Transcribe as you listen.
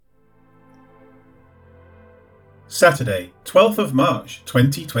Saturday, 12th of March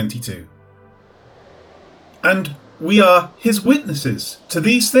 2022. And we are his witnesses to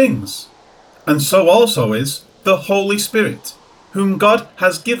these things, and so also is the Holy Spirit, whom God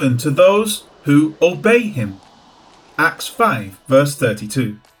has given to those who obey him. Acts 5 verse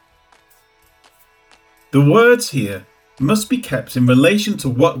 32. The words here must be kept in relation to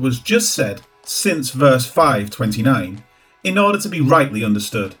what was just said since verse 5:29 in order to be rightly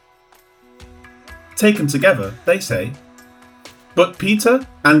understood. Taken together, they say, "But Peter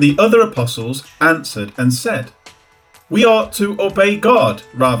and the other apostles answered and said, We ought to obey God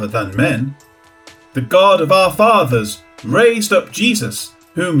rather than men. The God of our fathers raised up Jesus,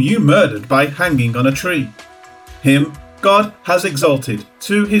 whom you murdered by hanging on a tree. Him God has exalted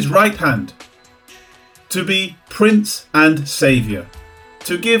to his right hand, to be Prince and Saviour,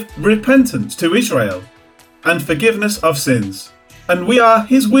 to give repentance to Israel and forgiveness of sins. And we are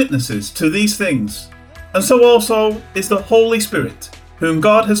his witnesses to these things, and so also is the Holy Spirit, whom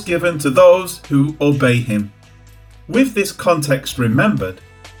God has given to those who obey him." With this context remembered,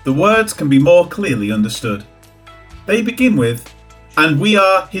 the words can be more clearly understood. They begin with, "And we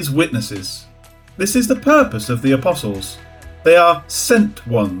are his witnesses." This is the purpose of the apostles. They are sent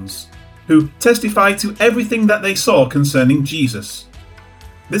ones, who testify to everything that they saw concerning Jesus.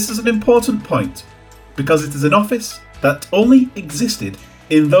 This is an important point, because it is an office that only existed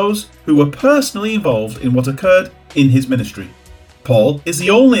in those who were personally involved in what occurred in his ministry. Paul is the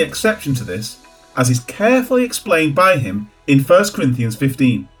only exception to this, as is carefully explained by him in 1 Corinthians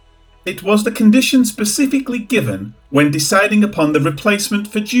 15. It was the condition specifically given when deciding upon the replacement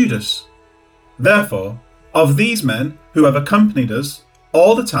for Judas. Therefore, of these men who have accompanied us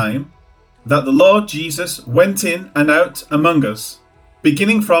all the time that the Lord Jesus went in and out among us,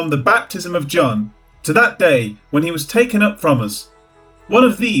 beginning from the baptism of John to that day when he was taken up from us, one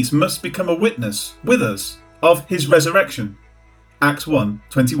of these must become a witness with us of his resurrection. Acts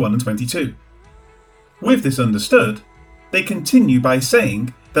 1:21 and 22. With this understood, they continue by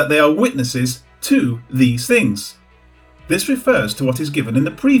saying that they are witnesses to these things. This refers to what is given in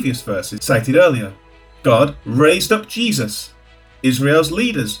the previous verses cited earlier. God raised up Jesus. Israel's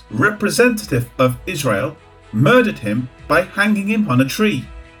leaders, representative of Israel, murdered him by hanging him on a tree.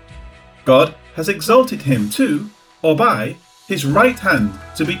 God has exalted him to, or by, his right hand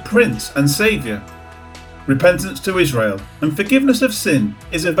to be Prince and Saviour. Repentance to Israel and forgiveness of sin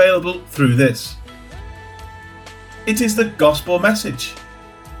is available through this. It is the gospel message.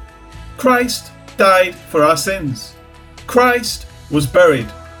 Christ died for our sins. Christ was buried.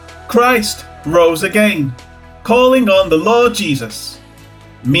 Christ rose again, calling on the Lord Jesus,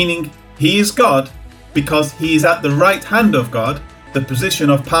 meaning he is God because he is at the right hand of God, the position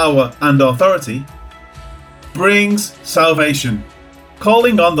of power and authority, brings salvation.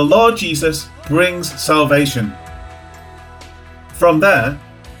 Calling on the Lord Jesus brings salvation. From there,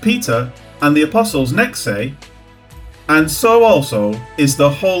 Peter and the apostles next say, "And so also is the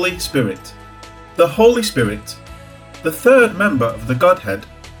Holy Spirit." The Holy Spirit, the third member of the Godhead,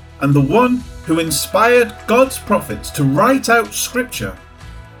 and the one who inspired God's prophets to write out Scripture,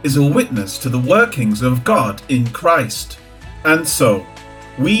 is a witness to the workings of God in Christ. And so,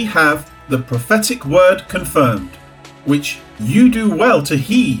 we have the prophetic word confirmed, which you do well to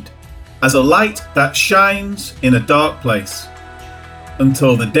heed, as a light that shines in a dark place,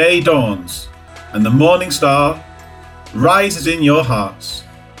 until the day dawns and the morning star rises in your hearts.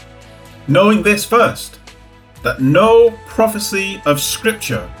 Knowing this first, that no prophecy of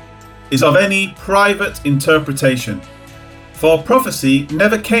Scripture is of any private interpretation, for prophecy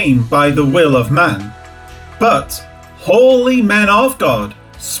never came by the will of man, but holy men of God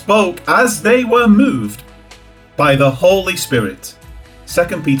spoke as they were moved by the Holy Spirit.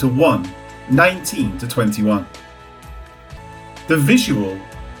 2 Peter 1:19-21. The visual,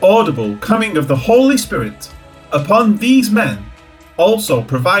 audible coming of the Holy Spirit upon these men also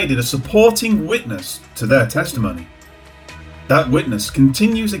provided a supporting witness to their testimony. That witness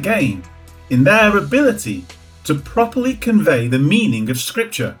continues again in their ability to properly convey the meaning of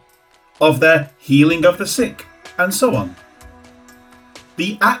Scripture, of their healing of the sick, and so on.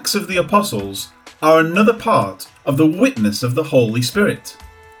 The Acts of the Apostles are another part of the witness of the Holy Spirit,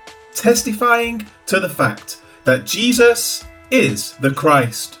 testifying to the fact that Jesus is the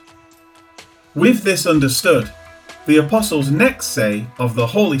Christ. With this understood, the apostles next say of the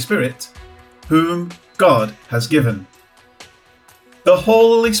Holy Spirit, whom God has given. The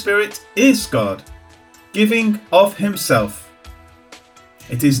Holy Spirit is God, giving of himself.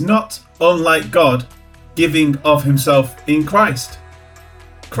 It is not unlike God giving of himself in Christ.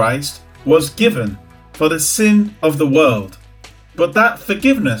 Christ was given for the sin of the world, but that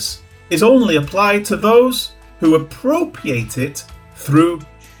forgiveness is only applied to those who appropriate it through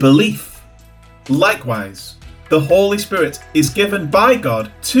belief. Likewise, the Holy Spirit is given by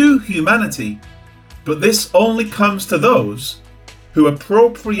God to humanity, but this only comes to those who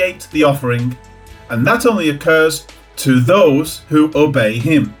appropriate the offering, and that only occurs to those who obey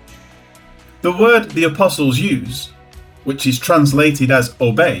him. The word the apostles use, which is translated as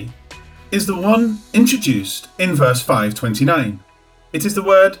obey, is the one introduced in verse 5:29. It is the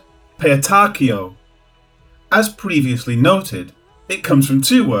word peitarchio. As previously noted, it comes from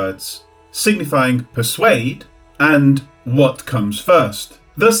two words, signifying persuade and what comes first.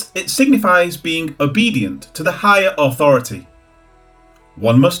 Thus, it signifies being obedient to the higher authority.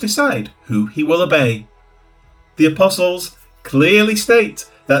 One must decide who he will obey. The apostles clearly state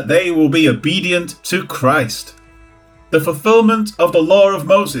that they will be obedient to Christ, the fulfillment of the law of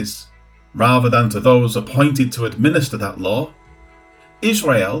Moses, rather than to those appointed to administer that law.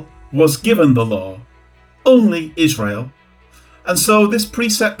 Israel was given the law, only Israel, and so this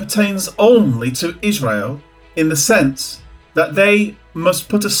precept pertains only to Israel in the sense that they must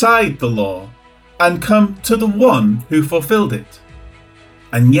put aside the law and come to the one who fulfilled it.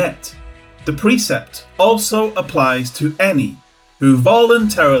 And yet, the precept also applies to any who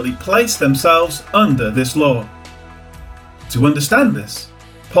voluntarily place themselves under this law. To understand this,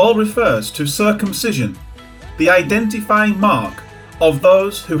 Paul refers to circumcision, the identifying mark of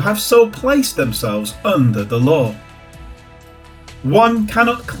those who have so placed themselves under the law. One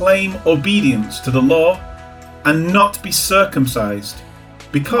cannot claim obedience to the law and not be circumcised,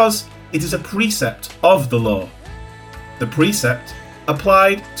 because it is a precept of the law. The precept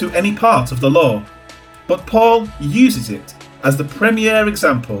applied to any part of the law, but Paul uses it as the premier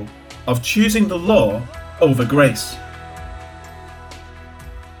example of choosing the law over grace.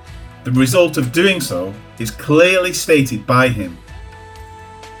 The result of doing so is clearly stated by him.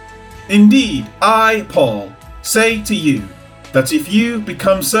 Indeed, I, Paul, say to you that if you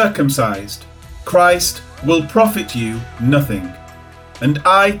become circumcised, Christ will profit you nothing. And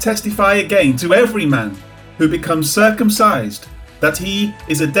I testify again to every man who becomes circumcised that he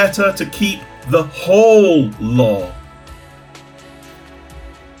is a debtor to keep the whole law.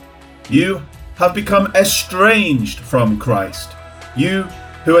 You have become estranged from Christ. You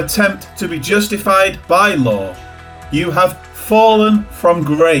who attempt to be justified by law, you have fallen from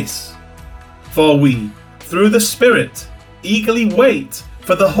grace. For we, through the Spirit, eagerly wait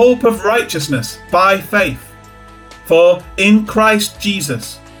for the hope of righteousness by faith. For in Christ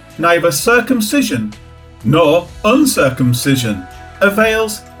Jesus, neither circumcision nor uncircumcision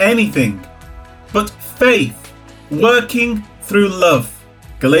avails anything, but faith working through love.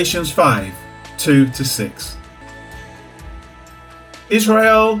 Galatians 5:2-6.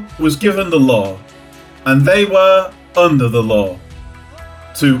 Israel was given the law, and they were under the law.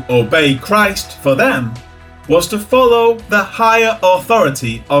 To obey Christ for them was to follow the higher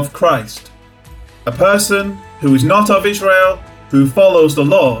authority of Christ. A person who is not of Israel, who follows the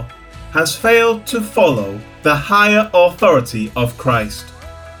law, has failed to follow the higher authority of Christ.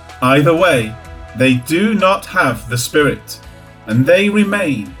 Either way, they do not have the Spirit, and they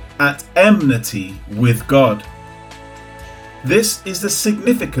remain at enmity with God. This is the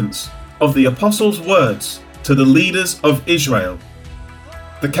significance of the apostles' words to the leaders of Israel.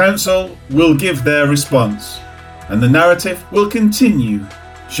 The council will give their response, and the narrative will continue,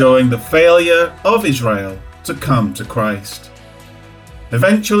 showing the failure of Israel to come to Christ.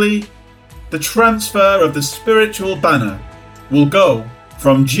 Eventually, the transfer of the spiritual banner will go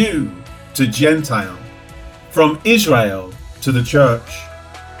from Jew to Gentile, from Israel to the church.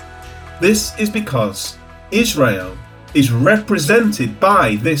 This is because Israel is represented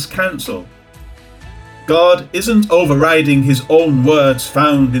by this council. God isn't overriding his own words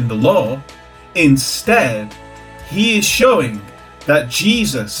found in the law. Instead, he is showing that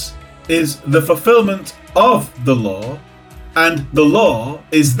Jesus is the fulfillment of the law, and the law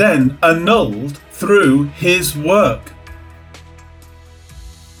is then annulled through his work.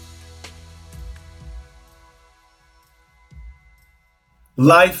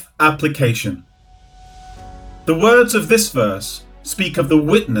 Life application. The words of this verse speak of the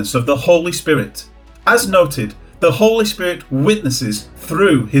witness of the Holy Spirit. As noted, the Holy Spirit witnesses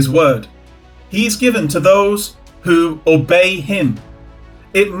through his word. He is given to those who obey him.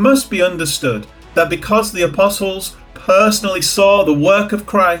 It must be understood that because the apostles personally saw the work of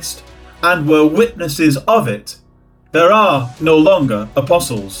Christ and were witnesses of it, there are no longer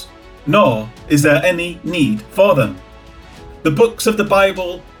apostles, nor is there any need for them. The books of the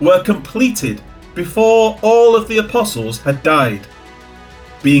Bible were completed before all of the apostles had died,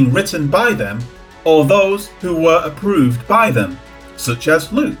 being written by them or those who were approved by them, such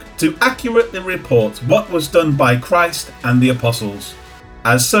as Luke, to accurately report what was done by Christ and the apostles.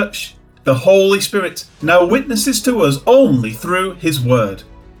 As such, the Holy Spirit now witnesses to us only through his word.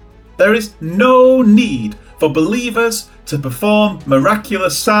 There is no need for believers to perform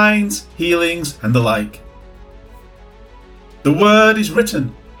miraculous signs, healings, and the like. The word is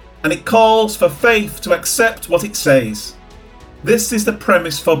written, and it calls for faith to accept what it says. This is the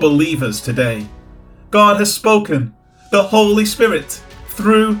premise for believers today. God has spoken. The Holy Spirit,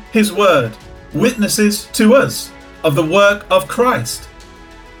 through his word, witnesses to us of the work of Christ.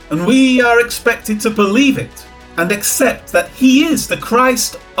 And we are expected to believe it and accept that he is the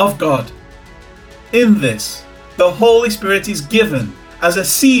Christ of God. In this, the Holy Spirit is given as a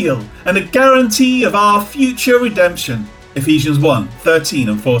seal and a guarantee of our future redemption. Ephesians 1:13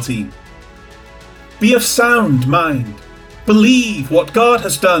 and 14. Be of sound mind. Believe what God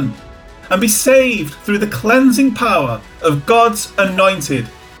has done and be saved through the cleansing power of God's anointed,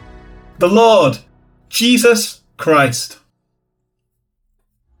 the Lord Jesus Christ.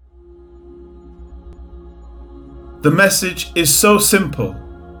 The message is so simple,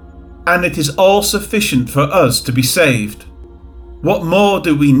 and it is all sufficient for us to be saved. What more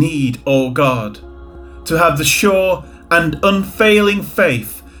do we need, O God, to have the sure and unfailing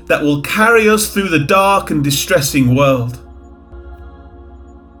faith that will carry us through the dark and distressing world?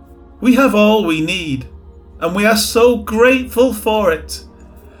 We have all we need, and we are so grateful for it.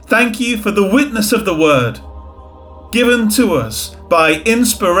 Thank you for the witness of the word, given to us by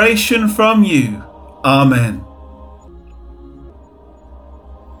inspiration from you. Amen.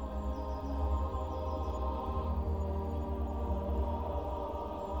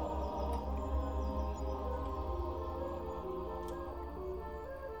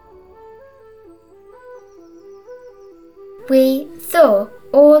 We saw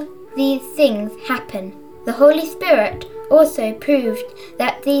all these things happen. The Holy Spirit also proved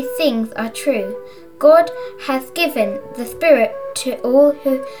that these things are true. God has given the Spirit to all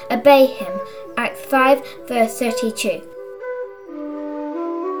who obey him. Acts 5 verse 32.